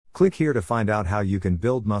Click here to find out how you can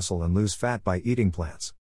build muscle and lose fat by eating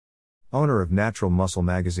plants. Owner of Natural Muscle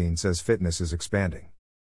magazine says fitness is expanding.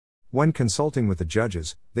 When consulting with the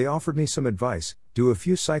judges, they offered me some advice: do a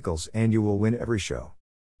few cycles and you will win every show.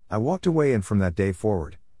 I walked away, and from that day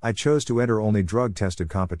forward, I chose to enter only drug-tested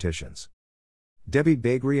competitions. Debbie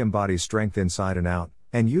Bagri embodies strength inside and out,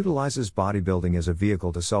 and utilizes bodybuilding as a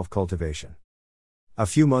vehicle to self-cultivation. A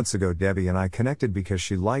few months ago, Debbie and I connected because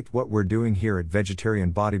she liked what we're doing here at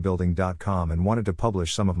vegetarianbodybuilding.com and wanted to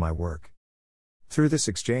publish some of my work. Through this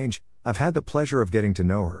exchange, I've had the pleasure of getting to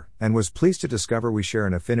know her, and was pleased to discover we share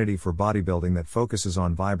an affinity for bodybuilding that focuses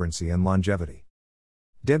on vibrancy and longevity.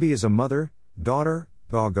 Debbie is a mother, daughter,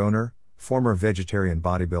 dog owner, former vegetarian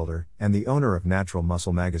bodybuilder, and the owner of Natural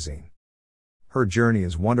Muscle magazine. Her journey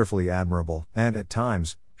is wonderfully admirable, and at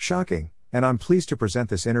times, shocking, and I'm pleased to present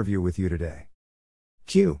this interview with you today.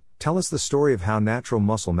 Q, tell us the story of how Natural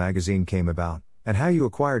Muscle magazine came about, and how you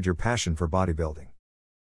acquired your passion for bodybuilding.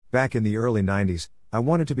 Back in the early 90s, I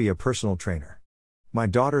wanted to be a personal trainer. My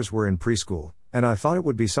daughters were in preschool, and I thought it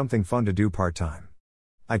would be something fun to do part-time.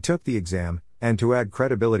 I took the exam, and to add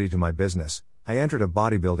credibility to my business, I entered a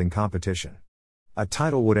bodybuilding competition. A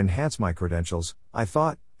title would enhance my credentials, I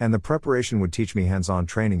thought, and the preparation would teach me hands-on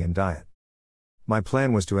training and diet. My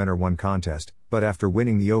plan was to enter one contest, but after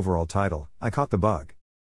winning the overall title, I caught the bug.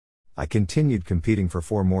 I continued competing for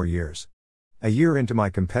 4 more years. A year into my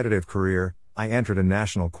competitive career, I entered a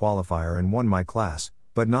national qualifier and won my class,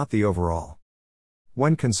 but not the overall.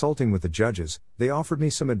 When consulting with the judges, they offered me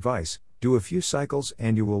some advice: do a few cycles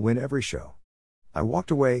and you will win every show. I walked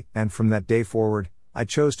away, and from that day forward, I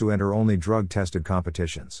chose to enter only drug-tested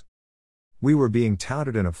competitions. We were being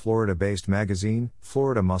touted in a Florida-based magazine,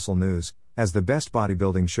 Florida Muscle News, as the best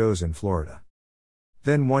bodybuilding shows in Florida.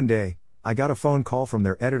 Then one day, I got a phone call from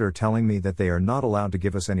their editor telling me that they are not allowed to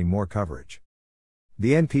give us any more coverage.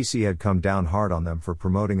 The NPC had come down hard on them for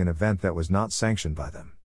promoting an event that was not sanctioned by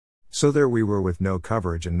them. So there we were with no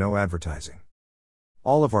coverage and no advertising.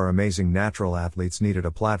 All of our amazing natural athletes needed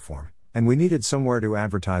a platform, and we needed somewhere to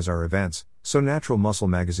advertise our events, so Natural Muscle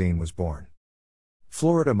magazine was born.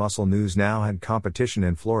 Florida Muscle News now had competition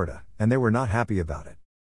in Florida, and they were not happy about it.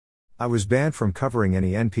 I was banned from covering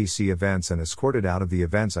any NPC events and escorted out of the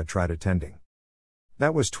events I tried attending.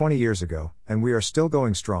 That was 20 years ago, and we are still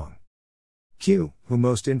going strong. Q, who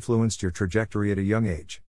most influenced your trajectory at a young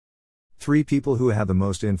age? 3 people who had the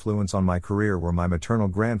most influence on my career were my maternal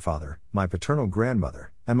grandfather, my paternal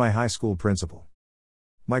grandmother, and my high school principal.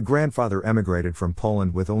 My grandfather emigrated from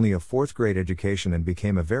Poland with only a 4th grade education and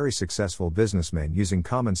became a very successful businessman using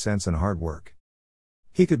common sense and hard work.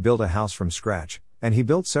 He could build a house from scratch, and he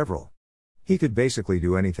built several. He could basically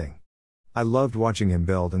do anything. I loved watching him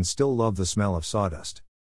build and still love the smell of sawdust.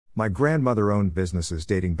 My grandmother owned businesses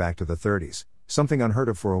dating back to the 30s, something unheard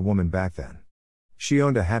of for a woman back then. She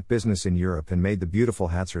owned a hat business in Europe and made the beautiful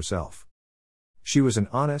hats herself. She was an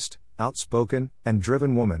honest, outspoken, and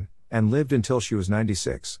driven woman, and lived until she was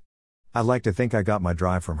 96. I like to think I got my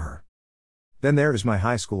drive from her. Then there is my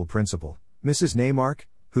high school principal, Mrs. Neymark,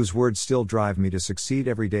 whose words still drive me to succeed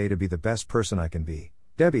every day to be the best person I can be.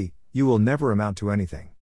 Debbie, you will never amount to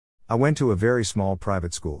anything. I went to a very small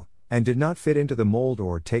private school, and did not fit into the mold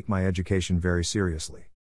or take my education very seriously.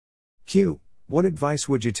 Q, what advice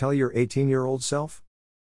would you tell your 18-year-old self?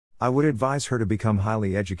 I would advise her to become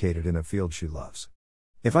highly educated in a field she loves.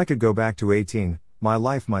 If I could go back to 18, my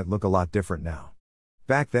life might look a lot different now.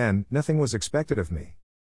 Back then, nothing was expected of me.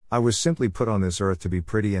 I was simply put on this earth to be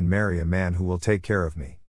pretty and marry a man who will take care of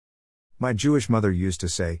me. My Jewish mother used to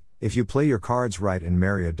say, if you play your cards right and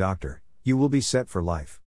marry a doctor, you will be set for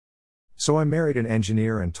life. So I married an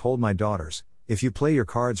engineer and told my daughters, if you play your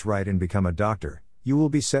cards right and become a doctor, you will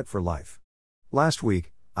be set for life. Last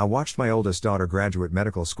week, I watched my oldest daughter graduate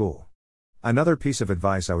medical school. Another piece of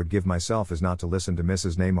advice I would give myself is not to listen to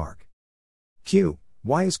Mrs. Neymark. Q,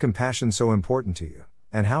 why is compassion so important to you,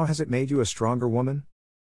 and how has it made you a stronger woman?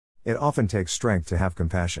 It often takes strength to have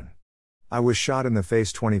compassion. I was shot in the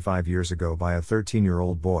face 25 years ago by a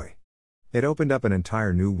 13-year-old boy. It opened up an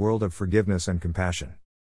entire new world of forgiveness and compassion.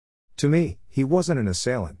 To me, he wasn't an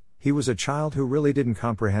assailant, he was a child who really didn't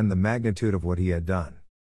comprehend the magnitude of what he had done.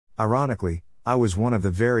 Ironically, I was one of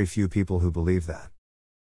the very few people who believed that.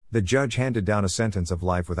 The judge handed down a sentence of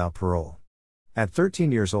life without parole. At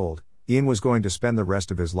 13 years old, Ian was going to spend the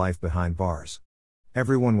rest of his life behind bars.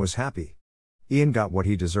 Everyone was happy. Ian got what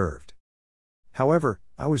he deserved. However,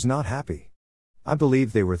 I was not happy. I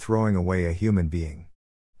believed they were throwing away a human being.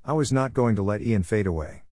 I was not going to let Ian fade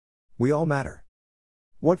away. We all matter.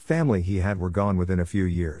 What family he had were gone within a few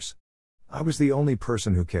years. I was the only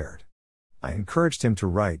person who cared. I encouraged him to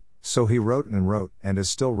write, so he wrote and is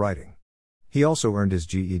still writing. He also earned his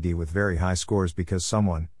GED with very high scores because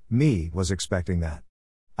someone, me, was expecting that.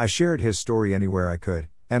 I shared his story anywhere I could,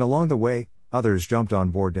 and along the way, others jumped on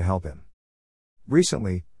board to help him.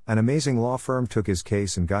 Recently, an amazing law firm took his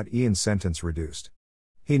case and got Ian's sentence reduced.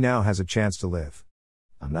 He now has a chance to live.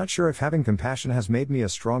 I'm not sure if having compassion has made me a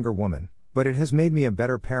stronger woman, but it has made me a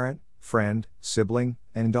better parent, friend, sibling,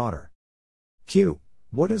 and daughter. Q.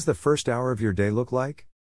 What does the first hour of your day look like?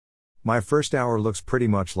 My first hour looks pretty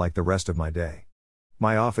much like the rest of my day.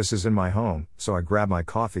 My office is in my home, so I grab my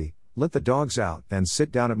coffee, let the dogs out, and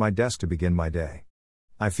sit down at my desk to begin my day.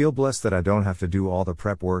 I feel blessed that I don't have to do all the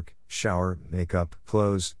prep work, shower, makeup,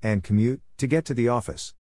 clothes, and commute to get to the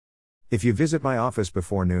office. If you visit my office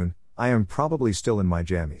before noon, I am probably still in my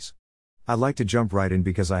jammies. I like to jump right in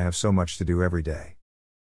because I have so much to do every day.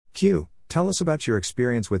 Q. Tell us about your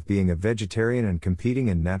experience with being a vegetarian and competing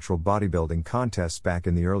in natural bodybuilding contests back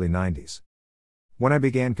in the early 90s. When I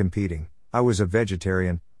began competing, I was a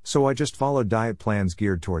vegetarian, so I just followed diet plans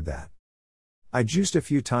geared toward that. I juiced a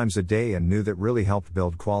few times a day and knew that really helped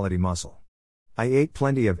build quality muscle. I ate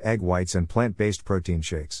plenty of egg whites and plant-based protein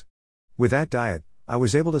shakes. With that diet, I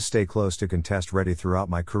was able to stay close to contest ready throughout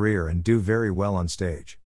my career and do very well on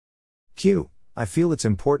stage. Q. I feel it's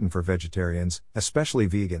important for vegetarians, especially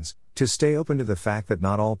vegans, to stay open to the fact that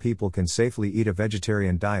not all people can safely eat a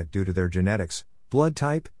vegetarian diet due to their genetics, blood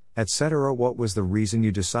type, etc. What was the reason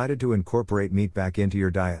you decided to incorporate meat back into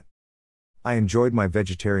your diet? I enjoyed my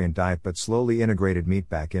vegetarian diet but slowly integrated meat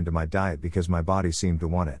back into my diet because my body seemed to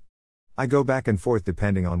want it. I go back and forth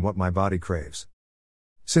depending on what my body craves.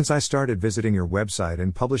 Since I started visiting your website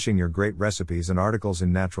and publishing your great recipes and articles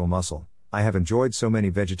in Natural Muscle, I have enjoyed so many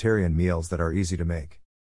vegetarian meals that are easy to make.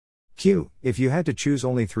 Q. If you had to choose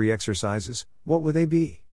only 3 exercises, what would they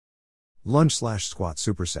be? Lunge/squat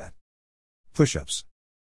superset. Push-ups.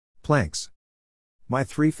 Planks. My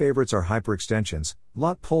 3 favorites are hyperextensions,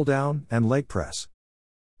 lat pull down, and leg press.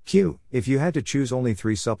 Q. If you had to choose only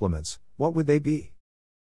 3 supplements, what would they be?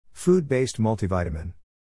 Food-based multivitamin.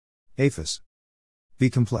 APHIS.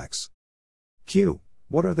 B-complex. Q.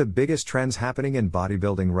 What are the biggest trends happening in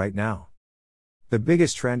bodybuilding right now? The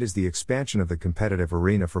biggest trend is the expansion of the competitive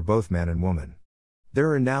arena for both men and women.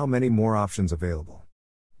 There are now many more options available.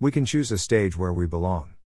 We can choose a stage where we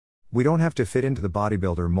belong. We don't have to fit into the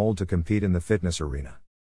bodybuilder mold to compete in the fitness arena.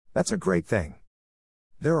 That's a great thing.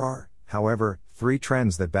 There are, however, 3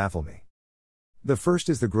 trends that baffle me. The first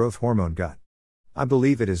is the growth hormone gut. I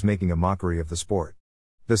believe it is making a mockery of the sport.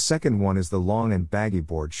 The second one is the long and baggy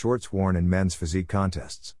board shorts worn in men's physique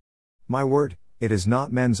contests. My word, it is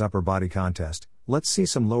not men's upper body contest, let's see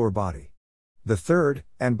some lower body. The third,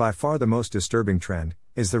 and by far the most disturbing trend,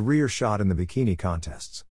 is the rear shot in the bikini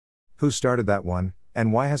contests. Who started that one,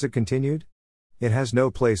 and why has it continued? It has no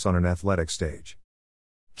place on an athletic stage.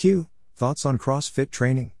 Q. Thoughts on CrossFit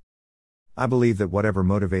training? I believe that whatever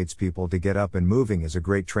motivates people to get up and moving is a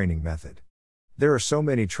great training method. There are so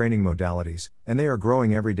many training modalities, and they are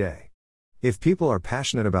growing every day. If people are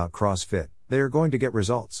passionate about CrossFit, they are going to get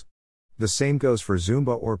results. The same goes for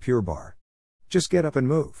Zumba or Pure Barre. Just get up and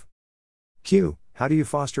move. Q. How do you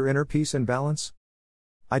foster inner peace and balance?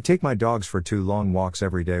 I take my dogs for 2 long walks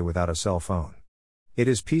every day without a cell phone. It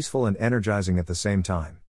is peaceful and energizing at the same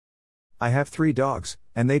time. I have 3 dogs,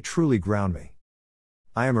 and they truly ground me.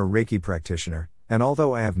 I am a Reiki practitioner, and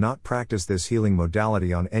although I have not practiced this healing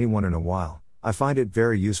modality on anyone in a while, I find it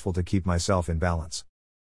very useful to keep myself in balance.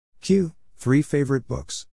 Q. 3 favorite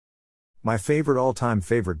books. My all-time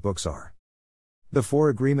favorite books are The 4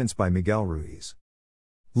 Agreements by Miguel Ruiz,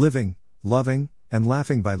 Living, Loving, and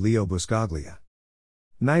Laughing by Leo Buscaglia,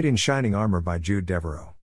 Knight in Shining Armor by Jude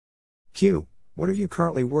Devereaux. Q. What are you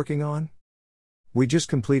currently working on? We just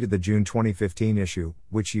completed the June 2015 issue,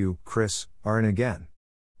 which you, Chris, are in again.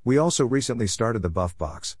 We also recently started the Buff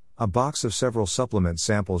Box, a box of several supplement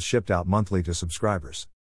samples shipped out monthly to subscribers.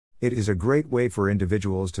 It is a great way for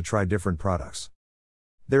individuals to try different products.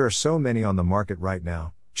 There are so many on the market right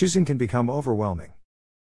now, choosing can become overwhelming.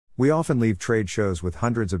 We often leave trade shows with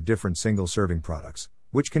hundreds of different single-serving products,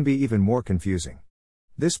 which can be even more confusing.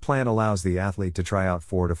 This plan allows the athlete to try out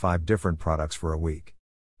 4 to 5 different products for a week.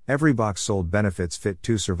 Every box sold benefits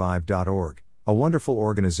Fit2Survive.org, a wonderful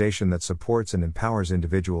organization that supports and empowers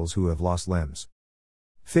individuals who have lost limbs.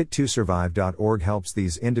 Fit2Survive.org helps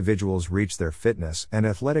these individuals reach their fitness and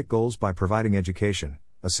athletic goals by providing education,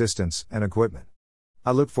 assistance, and equipment.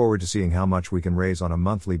 I look forward to seeing how much we can raise on a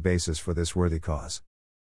monthly basis for this worthy cause.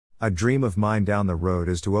 A dream of mine down the road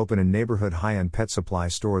is to open a neighborhood high-end pet supply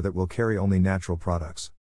store that will carry only natural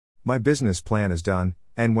products. My business plan is done,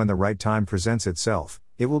 and when the right time presents itself,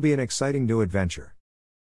 it will be an exciting new adventure.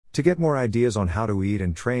 To get more ideas on how to eat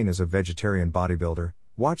and train as a vegetarian bodybuilder,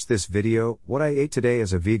 watch this video, What I Ate Today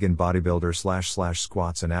as a Vegan Bodybuilder /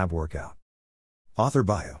 Squats and Ab Workout. Author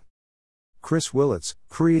Bio. Chris Willits,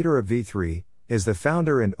 creator of V3, is the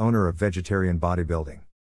founder and owner of Vegetarian Bodybuilding.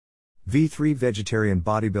 V3 Vegetarian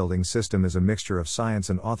Bodybuilding System is a mixture of science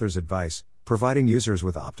and author's advice, providing users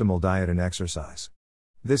with optimal diet and exercise.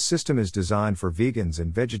 This system is designed for vegans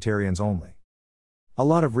and vegetarians only. A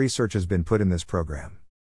lot of research has been put in this program.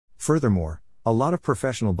 Furthermore, a lot of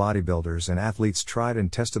professional bodybuilders and athletes tried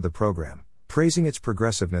and tested the program, praising its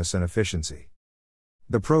progressiveness and efficiency.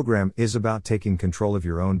 The program is about taking control of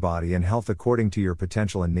your own body and health according to your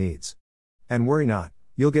potential and needs. And worry not,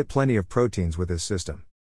 you'll get plenty of proteins with this system.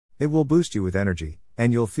 It will boost you with energy,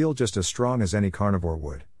 and you'll feel just as strong as any carnivore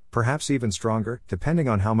would, perhaps even stronger, depending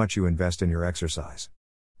on how much you invest in your exercise.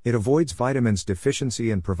 It avoids vitamins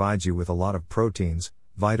deficiency and provides you with a lot of proteins,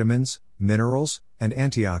 vitamins, minerals, and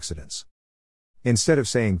antioxidants. Instead of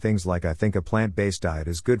saying things like I think a plant-based diet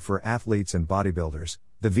is good for athletes and bodybuilders,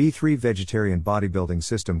 the V3 Vegetarian Bodybuilding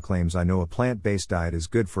System claims I know a plant-based diet is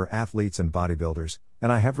good for athletes and bodybuilders,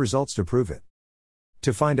 and I have results to prove it.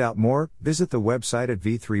 To find out more, visit the website at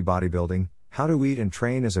V3 Bodybuilding, How to Eat and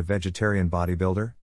Train as a Vegetarian Bodybuilder.